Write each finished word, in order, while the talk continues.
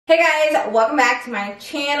Hey guys, welcome back to my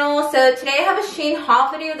channel. So today I have a Shein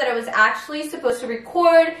haul video that I was actually supposed to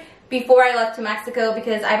record before I left to Mexico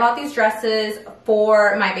because I bought these dresses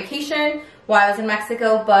for my vacation while I was in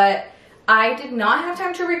Mexico, but I did not have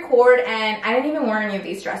time to record and I didn't even wear any of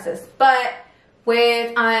these dresses. But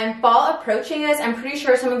with fall approaching us, I'm pretty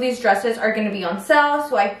sure some of these dresses are going to be on sale,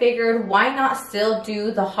 so I figured why not still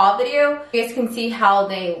do the haul video. You guys can see how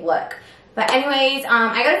they look. But anyways,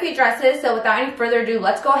 I got a few dresses, so without any further ado,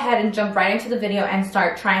 let's go ahead and jump right into the video and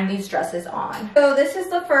start trying these dresses on. So this is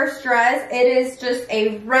the first dress. It is just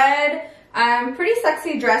a red, pretty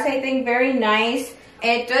sexy dress, I think, very nice.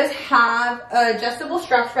 It does have adjustable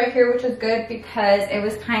straps right here, which is good because it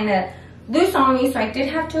was kind of loose on me, so I did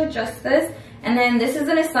have to adjust this. And then this is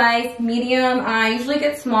in a size medium. I usually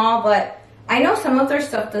get small, but I know some of their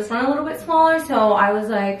stuff does run a little bit smaller, so I was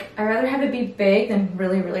like, I'd rather have it be big than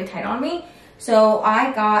really, really tight on me. So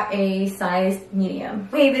I got a size medium.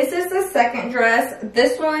 Okay, this is the second dress.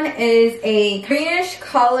 This one is a greenish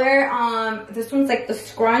color. This one's like the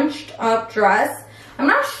scrunched up dress. I'm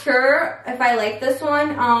not sure if I like this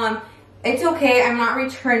one. It's okay, I'm not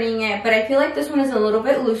returning it, but I feel like this one is a little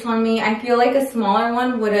bit loose on me. I feel like a smaller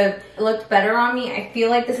one would have looked better on me. I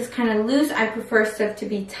feel like this is kind of loose. I prefer stuff to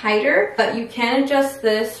be tighter, but you can adjust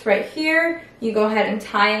this right here. You go ahead and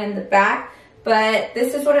tie it in the back, but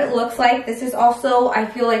this is what it looks like. This is also, I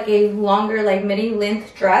feel like, a longer, like midi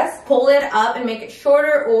length dress. Pull it up and make it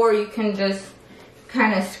shorter, or you can just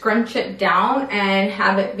kind of scrunch it down and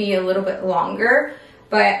have it be a little bit longer.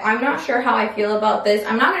 But I'm not sure how I feel about this.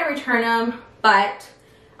 I'm not gonna return them, but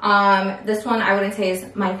this one I wouldn't say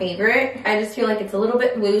is my favorite. I just feel like it's a little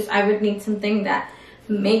bit loose. I would need something that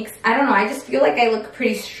makes, I don't know, I just feel like I look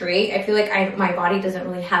pretty straight. I feel like my body doesn't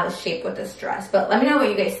really have a shape with this dress, but let me know what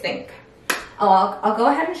you guys think. Oh, I'll go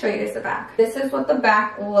ahead and show you guys the back. This is what the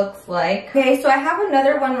back looks like. Okay, so I have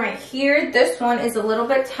another one right here. This one is a little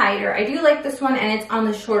bit tighter. I do like this one, and it's on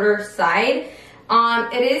the shorter side.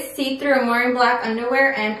 It is see-through. I'm wearing black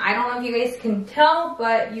underwear, and I don't know if you guys can tell,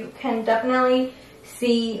 but you can definitely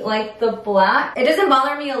see like the black. It doesn't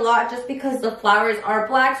bother me a lot just because the flowers are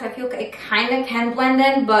black, so I feel it kind of can blend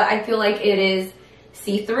in, but I feel like it is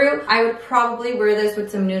see-through. I would probably wear this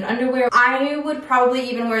with some nude underwear. I would probably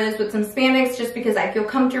even wear this with some spandex just because I feel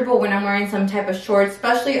comfortable when I'm wearing some type of shorts,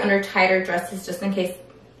 especially under tighter dresses, just in case,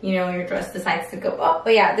 you know, your dress decides to go up.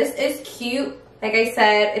 But yeah, this is cute. Like I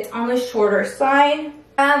said, it's on the shorter side.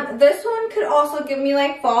 This one could also give me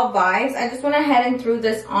like fall vibes. I just went ahead and threw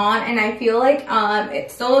this on, and I feel like it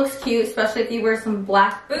still looks cute, especially if you wear some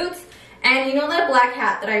black boots. And you know that black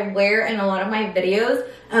hat that I wear in a lot of my videos?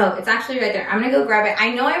 Oh, it's actually right there. I'm gonna go grab it. I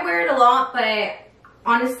know I wear it a lot, but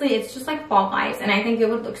honestly, it's just like fall vibes, and I think it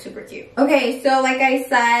would look super cute. Okay, so like I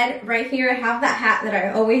said, right here I have that hat that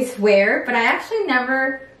I always wear, but I actually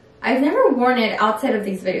I've never worn it outside of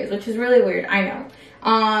these videos, which is really weird, I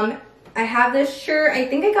know. I have this shirt. I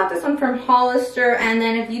think I got this one from Hollister, and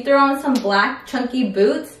then if you throw on some black chunky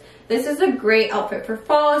boots, this is a great outfit for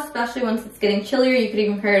fall, especially once it's getting chillier. You could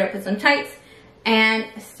even pair it up with some tights and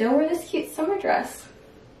still wear this cute summer dress.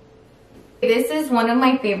 This is one of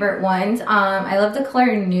my favorite ones. I love the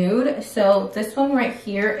color nude. So this one right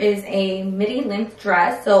here is a midi length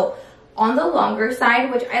dress. So on the longer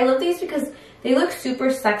side, which I love these because they look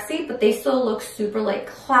super sexy, but they still look super like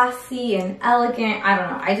classy and elegant. I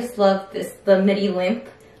don't know. I just love the midi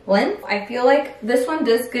length. I feel like this one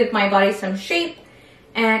does give my body some shape,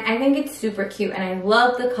 and I think it's super cute, and I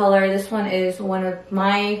love the color. This one is one of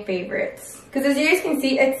my favorites because, as you guys can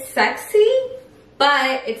see, it's sexy,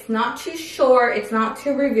 but it's not too short. It's not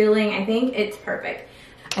too revealing. I think it's perfect.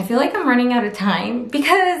 I feel like I'm running out of time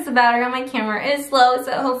because the battery on my camera is low,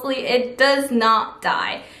 so hopefully it does not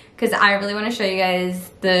die. Because I really want to show you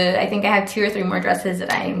guys I think I have 2 or 3 more dresses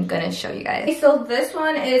that I'm going to show you guys. Okay, so this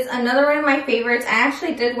one is another one of my favorites. I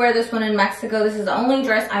actually did wear this one in Mexico. This is the only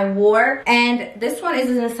dress I wore. And this one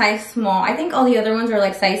is in a size small. I think all the other ones are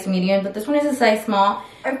like size medium, but this one is a size small.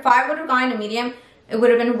 If I would have gone a medium, it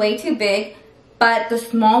would have been way too big. But the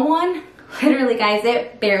small one, literally guys,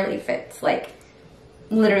 it barely fits. Like,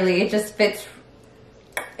 literally, it just fits.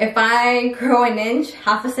 If I grow an inch,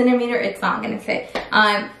 half a centimeter, it's not going to fit.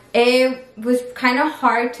 It was kind of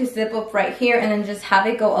hard to zip up right here and then just have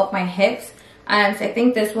it go up my hips. So I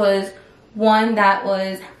think this was one that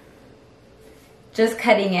was just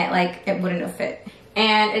cutting it, like it wouldn't have fit.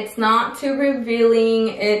 And it's not too revealing.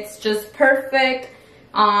 It's just perfect.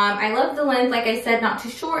 I love the length, like I said, not too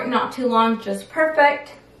short, not too long, just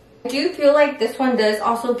perfect. I do feel like this one does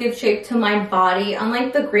also give shape to my body,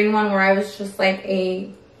 unlike the green one where I was just like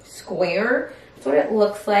a square. That's what it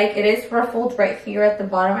looks like. It is ruffled right here at the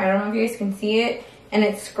bottom. I don't know if you guys can see it. and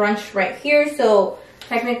it's scrunched right here. So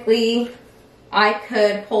technically I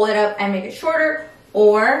could pull it up and make it shorter,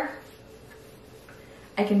 or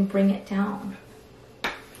I can bring it down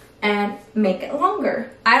and make it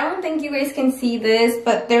longer. I don't think you guys can see this,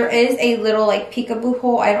 but there is a little like peekaboo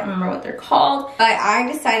hole. I don't remember what they're called, but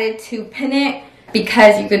I decided to pin it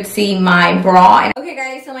because you could see my bra. Okay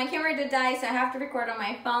guys, so my camera did die, so I have to record on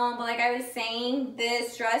my phone. But like I was saying,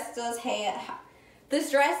 this dress does have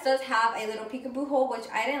a little peekaboo hole, which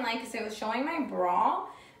I didn't like because it was showing my bra.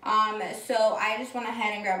 So I just went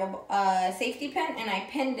ahead and grabbed a safety pin and I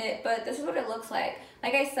pinned it, but this is what it looks like.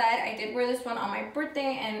 Like I said, I did wear this one on my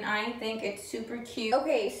birthday and I think it's super cute.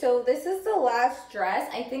 Okay, so this is the last dress.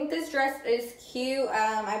 I think this dress is cute.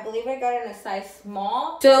 I believe I got it in a size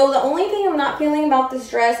small. So the only thing I'm not feeling about this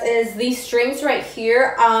dress is these strings right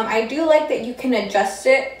here. I do like that you can adjust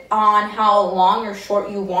it on how long or short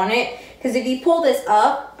you want it, because if you pull this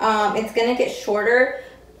up, it's gonna get shorter.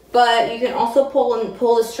 But you can also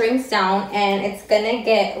pull the strings down and it's gonna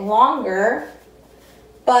get longer.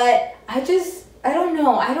 But I don't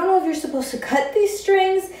know. I don't know if you're supposed to cut these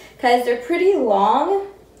strings because they're pretty long.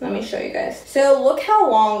 Let me show you guys. So look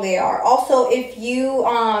how long they are. Also, if you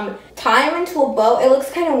tie them into a bow, it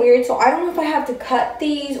looks kind of weird. So I don't know if I have to cut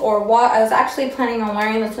these or what. I was actually planning on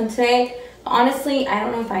wearing this one today. Honestly, I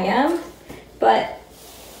don't know if I am. But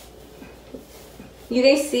you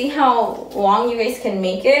guys see how long you guys can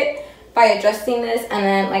make it by adjusting this, and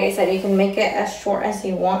then like I said, you can make it as short as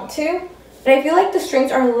you want to. But I feel like the strings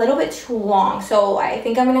are a little bit too long, so I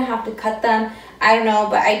think I'm gonna have to cut them. I don't know,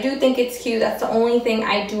 but I do think it's cute. That's the only thing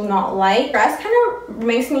I do not like. The dress kind of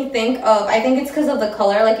makes me think of, I think it's because of the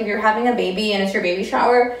color. Like if you're having a baby and it's your baby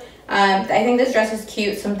shower, I think this dress is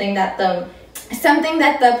cute. Something that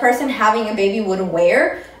the person having a baby would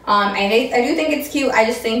wear. I do think it's cute. I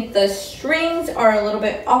just think the strings are a little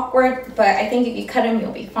bit awkward, but I think if you cut them,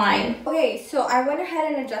 you'll be fine. Okay, so I went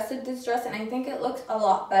ahead and adjusted this dress and I think it looks a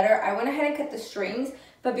lot better. I went ahead and cut the strings,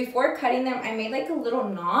 but before cutting them, I made like a little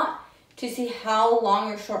knot to see how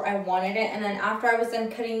long or short I wanted it. And then after I was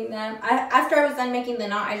done cutting them, after I was done making the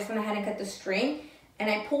knot, I just went ahead and cut the string and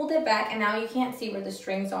I pulled it back, and now you can't see where the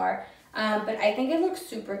strings are. But I think it looks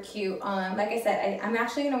super cute. Like I said, I'm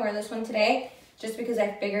actually gonna wear this one today, just because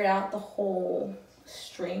I figured out the whole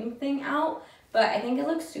string thing out. But I think it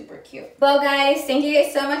looks super cute. Well guys, thank you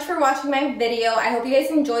guys so much for watching my video. I hope you guys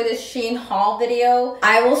enjoyed this Shein haul video.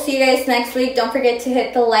 I will see you guys next week. Don't forget to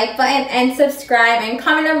hit the like button and subscribe and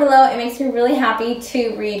comment down below. It makes me really happy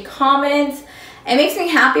to read comments. It makes me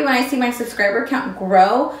happy when I see my subscriber count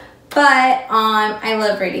grow. But I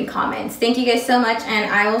love reading comments. Thank you guys so much, and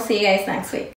I will see you guys next week.